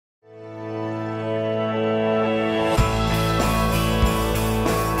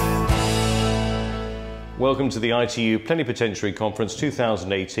welcome to the ITU Plenipotentiary Conference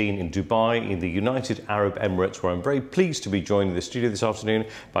 2018 in Dubai in the United Arab Emirates, where I'm very pleased to be joined in the studio this afternoon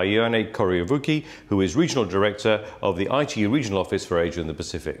by Ioane Koroivuki, who is Regional Director of the ITU Regional Office for Asia and the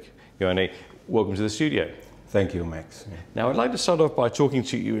Pacific. Ioane, welcome to the studio. Thank you, Max. Now, I'd like to start off by talking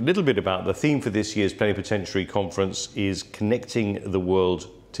to you a little bit about the theme for this year's Plenipotentiary Conference is connecting the world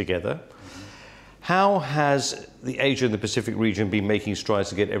together. How has the Asia and the Pacific region been making strides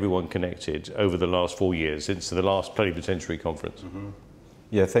to get everyone connected over the last 4 years, since the last Plenipotentiary Conference?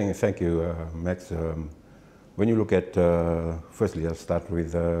 Yeah, thank you, Max. When you look at, firstly, I'll start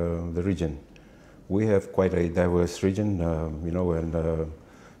with the region. We have quite a diverse region, and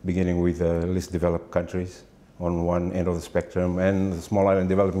beginning with the least developed countries on one end of the spectrum and the small island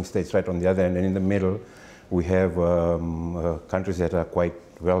developing states right on the other end, and in the middle we have countries that are quite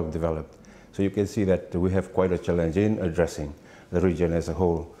well developed. So you can see that we have quite a challenge in addressing the region as a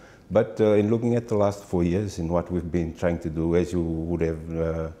whole. But in looking at the last 4 years and what we've been trying to do, as you would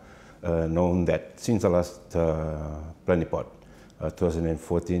have known that since the last Plenipot,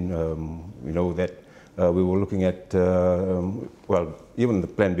 2014, we know that we were looking at, well, even the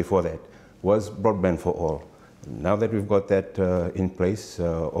plan before that was broadband for all. Now that we've got that in place,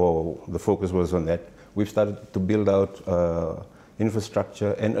 or the focus was on that, we've started to build out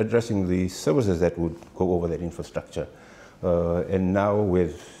infrastructure and addressing the services that would go over that infrastructure. And now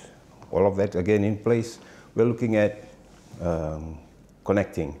with all of that again in place, we're looking at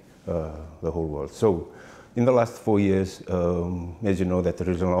connecting the whole world. So in the last 4 years, as you know, that the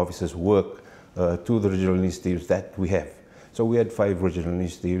regional offices work to the regional initiatives that we have. So we had 5 regional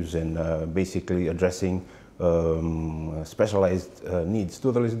initiatives and basically addressing specialized needs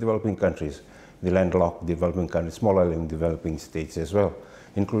to the least developing countries, the landlocked developing countries, small island developing states as well,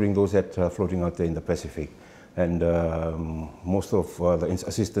 including those that are floating out there in the Pacific. And most of the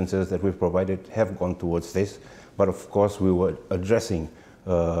assistances that we've provided have gone towards this. But of course, we were addressing,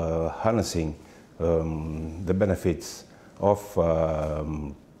 harnessing the benefits of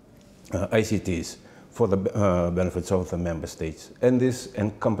ICTs for the benefits of the member states. And this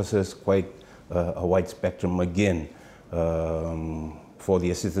encompasses quite a wide spectrum again for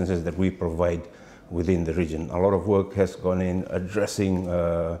the assistances that we provide within the region. A lot of work has gone in addressing,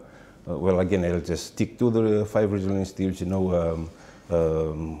 well, again, I'll just stick to the 5 regional initiatives,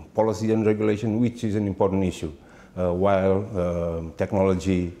 policy and regulation, which is an important issue. While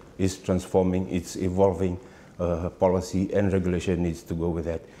technology is transforming, it's evolving, policy and regulation needs to go with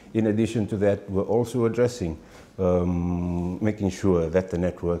that. In addition to that, we're also addressing making sure that the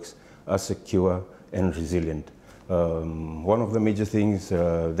networks are secure and resilient. One of the major things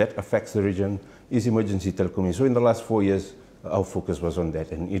that affects the region is emergency telecommunications. So in the last 4 years, our focus was on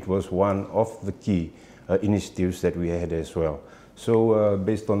that, and it was one of the key initiatives that we had as well. So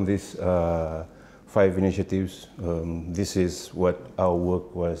based on these 5 initiatives, this is what our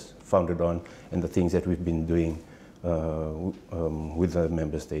work was founded on and the things that we've been doing with the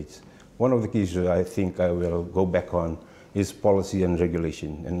member states. One of the keys I think I will go back on is policy and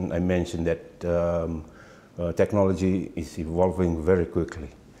regulation. And I mentioned that technology is evolving very quickly,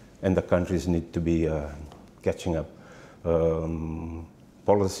 and the countries need to be catching up.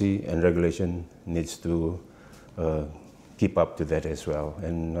 Policy and regulation needs to keep up to that as well.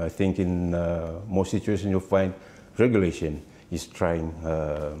 And I think in most situations you'll find regulation is trying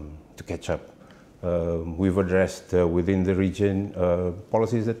to catch up. We've addressed within the region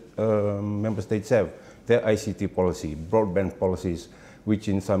policies that member states have. Their ICT policy, broadband policies, which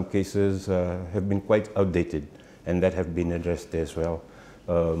in some cases have been quite outdated, and that have been addressed as well.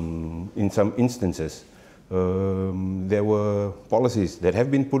 In some instances, there were policies that have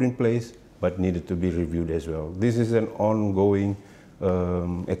been put in place but needed to be reviewed as well. This is an ongoing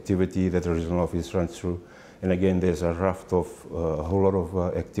activity that the regional office runs through. And again, there's a raft of a whole lot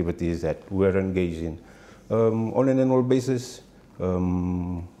of activities that we're engaged in. On an annual basis,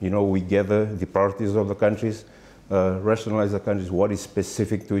 we gather the priorities of the countries, rationalize the countries, what is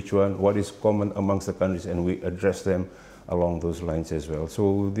specific to each one, what is common amongst the countries, and we address them along those lines as well.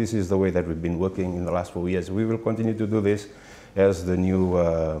 So this is the way that we've been working in the last 4 years. We will continue to do this as the new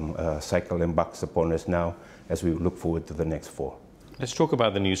cycle embarks upon us now, as we look forward to the next 4. Let's talk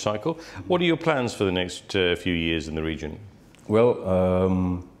about the new cycle. What are your plans for the next few years in the region? Well,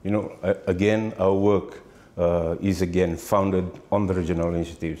 again, our work is again founded on the regional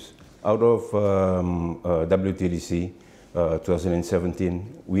initiatives. Out of WTDC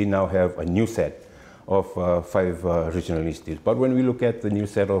 2017, we now have a new set of 5 regional initiatives. But when we look at the new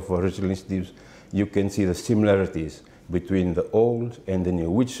set of regional initiatives, you can see the similarities between the old and the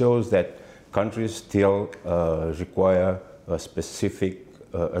new, which shows that countries still require specific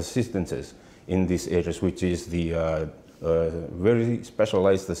assistances in these areas, which is the very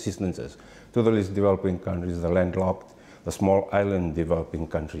specialized assistances to the least developing countries, the landlocked, the small island developing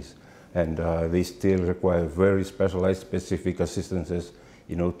countries. And they still require very specialized, specific assistances,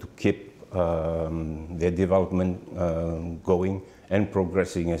 to keep their development going and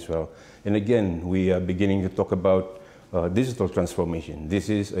progressing as well. And again, we are beginning to talk about digital transformation. This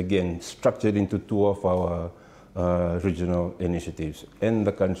is, again, structured into two of our regional initiatives. And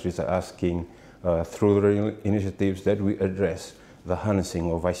the countries are asking, through the initiatives, that we address the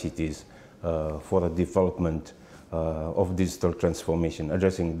harnessing of ICTs for the development of digital transformation,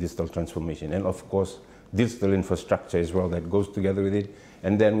 addressing digital transformation. And of course, digital infrastructure as well that goes together with it.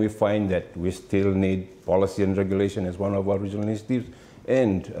 And then we find that we still need policy and regulation as one of our regional initiatives,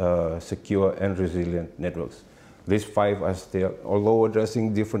 and secure and resilient networks. These five are still, although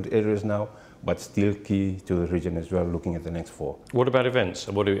addressing different areas now, but still key to the region as well, looking at the next four. What about events?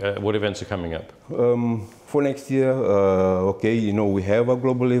 What events are coming up? For next year, okay, we have our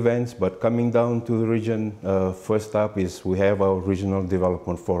global events, but coming down to the region, first up is we have our Regional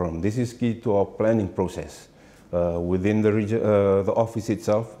Development Forum. This is key to our planning process. Within the region, the office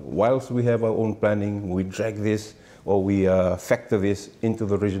itself, whilst we have our own planning, we drag this or we factor this into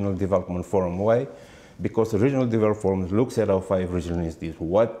the Regional Development Forum. Why? Because the Regional Development Forum looks at our five regional initiatives,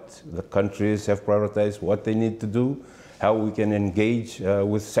 what the countries have prioritized, what they need to do, how we can engage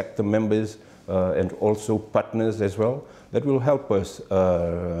with sector members and also partners as well, that will help us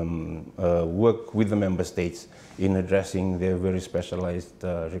work with the member states in addressing their very specialized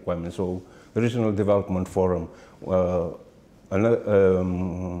requirements. So the Regional Development Forum,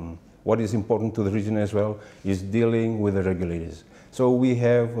 what is important to the region as well is dealing with the regulators. So we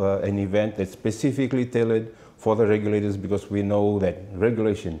have an event that's specifically tailored for the regulators, because we know that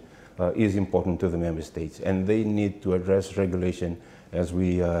regulation is important to the member states and they need to address regulation as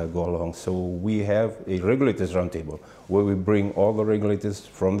we go along. So we have a regulators roundtable where we bring all the regulators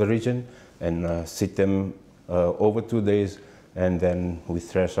from the region and sit them over 2 days, and then we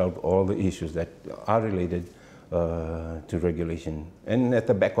thrash out all the issues that are related to regulation. And at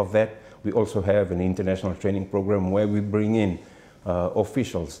the back of that, we also have an international training program where we bring in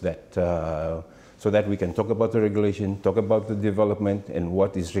officials that, so that we can talk about the regulation, talk about the development and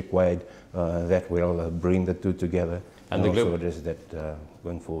what is required, that will bring the two together and also address that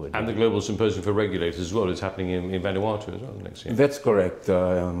going forward. And the Global Symposium for Regulators as well is happening in Vanuatu as well next year. That's correct.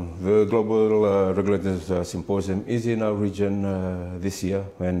 The Global Regulators Symposium is in our region this year,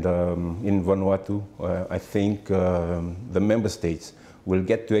 and in Vanuatu, I think the member states will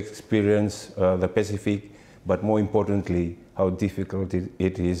get to experience the Pacific, but more importantly, how difficult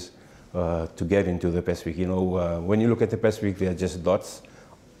it is to get into the Pacific. When you look at the Pacific, they are just dots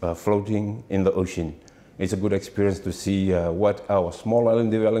floating in the ocean. It's a good experience to see what our small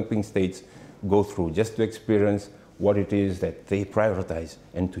island developing states go through, just to experience what it is that they prioritize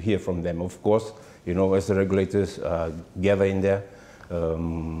and to hear from them. Of course, as the regulators gather in there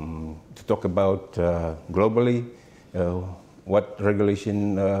to talk about globally what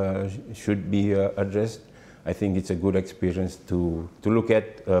regulation should be addressed, I think it's a good experience to look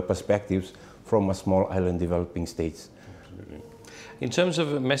at perspectives from a small island developing states. Absolutely. In terms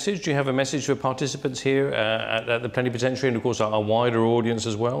of a message, do you have a message for participants here at the Plenipotentiary and of course our wider audience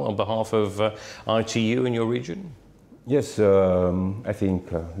as well on behalf of ITU in your region? Yes, I think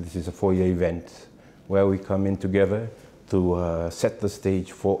this is a 4-year event where we come in together to set the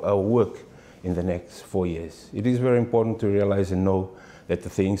stage for our work in the next 4 years. It is very important to realize and know that the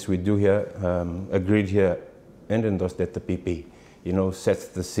things we do here, agreed here and endorsed at the PP, sets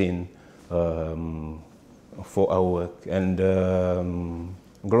the scene for our work. And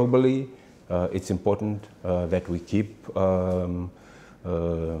globally, it's important that we keep our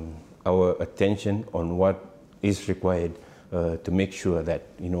attention on what is required to make sure that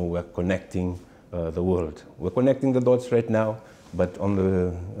we're connecting the world. We're connecting the dots right now, but on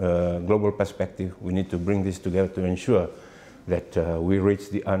the global perspective, we need to bring this together to ensure that we reach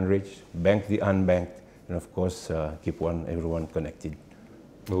the unreached, bank the unbanked, and of course keep everyone connected.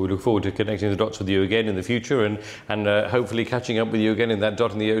 Well, we look forward to connecting the dots with you again in the future and hopefully catching up with you again in that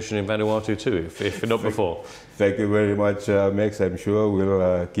dot in the ocean in Vanuatu too, if not before. Thank you very much, Max. I'm sure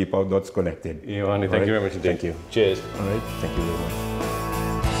we'll keep our dots connected. Ioane, thank you very much indeed. Thank you. Cheers. All right, thank you very much.